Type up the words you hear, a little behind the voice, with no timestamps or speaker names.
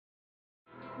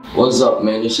What's up,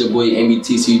 man? It's your boy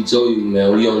NBTC Joey,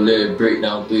 man. We on LYRIC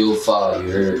Breakdown 305,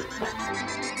 you heard?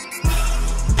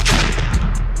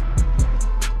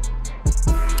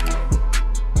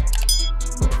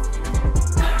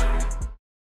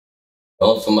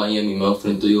 I'm from Miami, man. I'm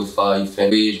from the 305, you feel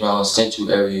me? Raised around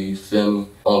Central area, you feel me?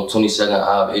 On 22nd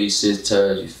Ave, 86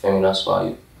 Terrace, you feel me? That's why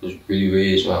I was really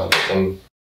raised around, you feel me?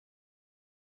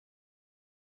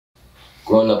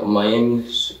 Growing up in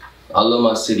Miami, I love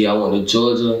my city. I went to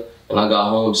Georgia and I got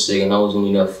homesick and I was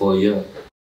only there for a year.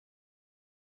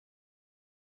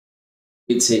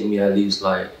 It take me at least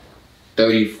like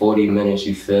 30, 40 minutes,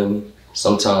 you feel me?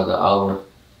 Sometimes an hour.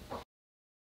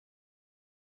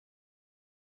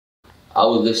 I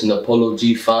was listening to Polo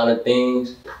G Finer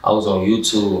Things. I was on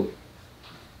YouTube.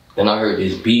 Then I heard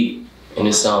this beat and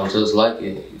it sounded just like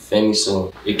it, you feel me?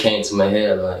 So it came to my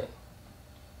head like,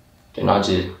 then I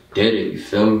just did it, you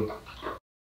feel me?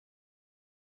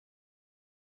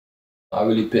 I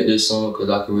really picked this song because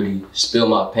I could really spill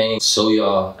my pain, show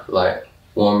y'all like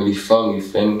where I'm really from, you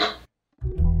feel me?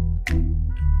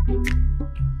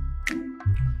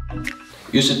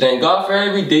 You should thank God for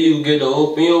every day you get to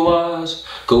open your eyes.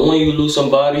 Cause when you lose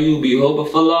somebody, you be hoping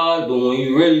for life. But when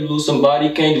you really lose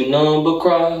somebody, can't do nothing but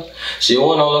cry. Shit,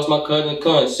 when I lost my cousin,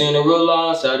 couldn't seem to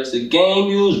realize how this a game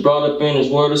you was brought up in this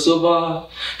world to survive.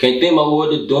 Can't think about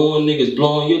what they're doing, niggas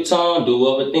blowing your time.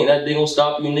 Do ever think that they gon'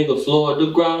 stop you, nigga, floor at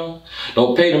the ground.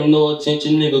 Don't pay them no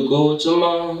attention, nigga, go with your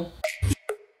mind.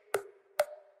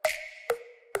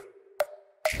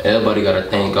 Everybody gotta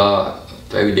thank God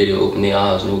for every day they open their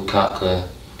eyes, no cop, cause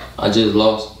I just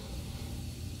lost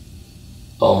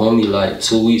a homie like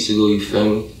 2 weeks ago, you feel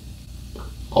me?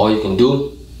 All you can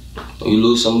do, when you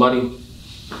lose somebody,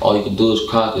 all you can do is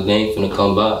cry cause they ain't finna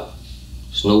come back.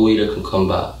 There's no way they can come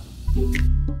back.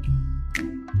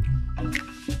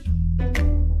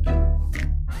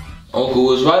 Uncle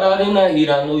was right out in that heat,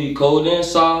 I knew you cold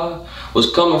inside. Was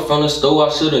coming from the store,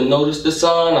 I should've noticed the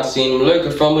sign. I seen him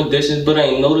lurking from a distance, but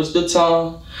ain't noticed the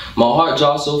time. My heart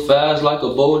dropped so fast like a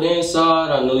bolt inside.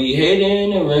 I know you hate it in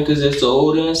the ring cause it's so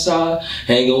old inside.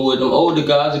 Hanging with them older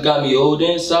guys, it got me old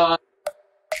inside.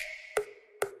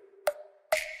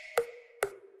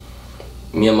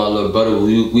 Me and my little brother,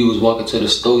 we was walking to the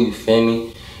store, you feel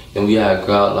me? And we had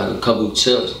grabbed like a couple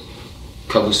chips,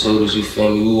 couple sodas, you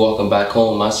feel me? We walking back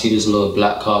home, I see this little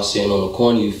black car sitting on the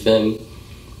corner, you feel me?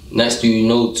 Next thing you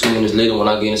know, 2 minutes later when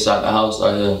I get inside the house,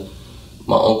 I hear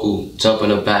my uncle jump in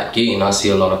the back gate and I see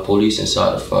a lot of police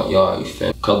inside the front yard, you feel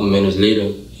me? A couple minutes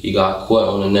later, he got caught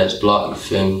on the next block, you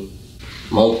feel me?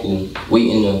 My uncle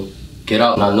waiting to get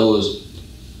out and I know it's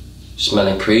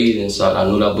smelling crazy inside. I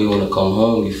know that boy wanna come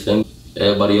home, you feel me?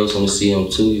 Everybody else wanna see him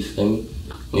too, you feel me?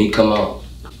 When he come out,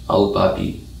 I hope I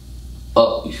be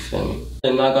up, you feel me?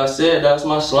 And like I said, that's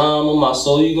my slime on my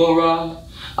soul, you gon' ride.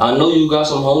 I know you got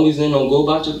some homies and don't go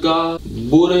about your God.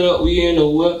 Boot it up, we in the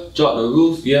whip, drop the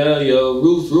roof, yeah,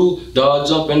 roof, dog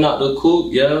jumping out the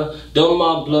coop, yeah. Done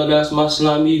my blood, that's my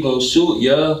slime, he gon' shoot,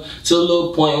 yeah. Till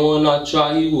the point when I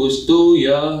try, he was through,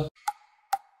 yeah.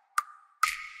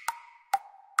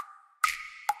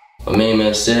 My main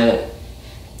man said,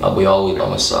 my boy always by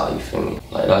my side, you feel me?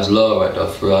 Like that's love right there,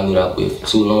 for real. I knew that boy for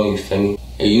too long, you feel me?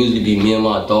 It usually be me and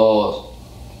my dogs,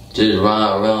 just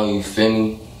riding around, you feel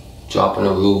me? Dropping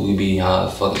the roof, we be high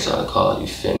fuck inside the car, you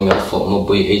feel me? I fuck my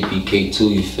boy HBK too,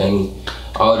 you feel me?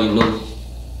 I already know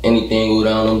anything go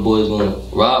down, them boys gonna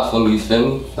ride for me, you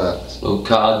feel me? Facts. No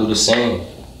car, I do the same.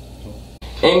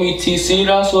 NBTC,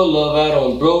 that's what love at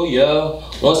on, bro, yeah.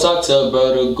 Once I tell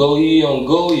brother go, he don't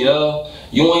go, yeah.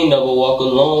 You ain't never walk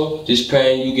alone, just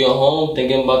praying you get home,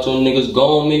 thinking about your niggas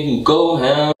gon' make you go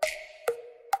ham.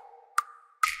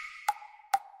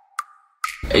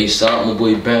 Hey, shout out my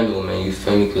boy Brando, man, you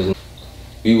feel me? Cause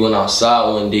we went outside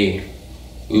one day,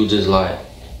 we was just like,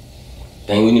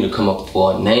 dang, we need to come up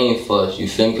for a name for us, you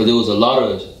feel me? Cause there was a lot of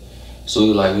us. So we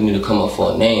were like, we need to come up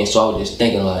for a name. So I was just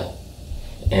thinking like,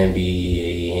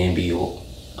 NBO.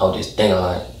 I was just thinking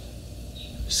like,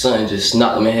 something just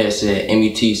knocked in my head, said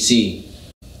NBTC.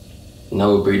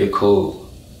 Never break the code.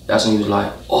 That's when he was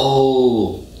like,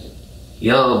 oh,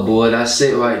 yo boy, that's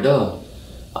it right there.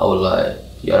 I was like,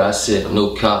 yeah, that's it,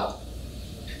 no cap.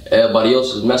 Everybody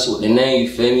else was messing with the name, you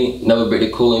feel me? Never break the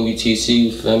code, NBTC,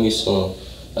 you feel me? So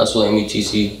that's what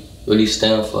NBTC really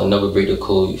stand for, never break the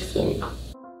code, you feel me?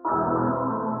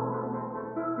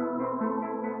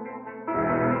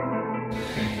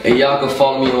 Hey, y'all can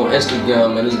follow me on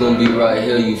Instagram, man. It's gonna be right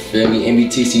here, you feel me?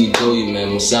 NBTC Joey, man.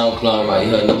 On Soundcloud right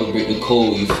here, never break the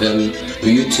code, you feel me? On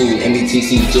YouTube,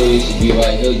 NBTC Joey should be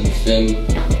right here, you feel me?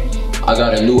 I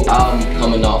got a new album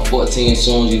coming out, 14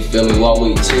 songs, you feel me? Why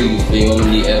wait till you feel me? I'm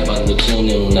gonna need everybody to tune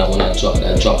in on that when I drop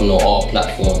that, dropping on all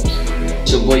platforms.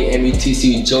 It's your boy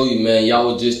NBTC Joey, man.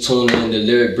 Y'all was just tuning in to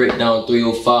Lyric Breakdown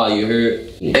 305, you heard?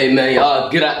 Hey man, y'all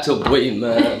get out your boy,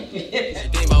 man.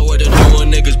 Think about what they're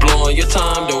doing, niggas blowing your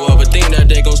time.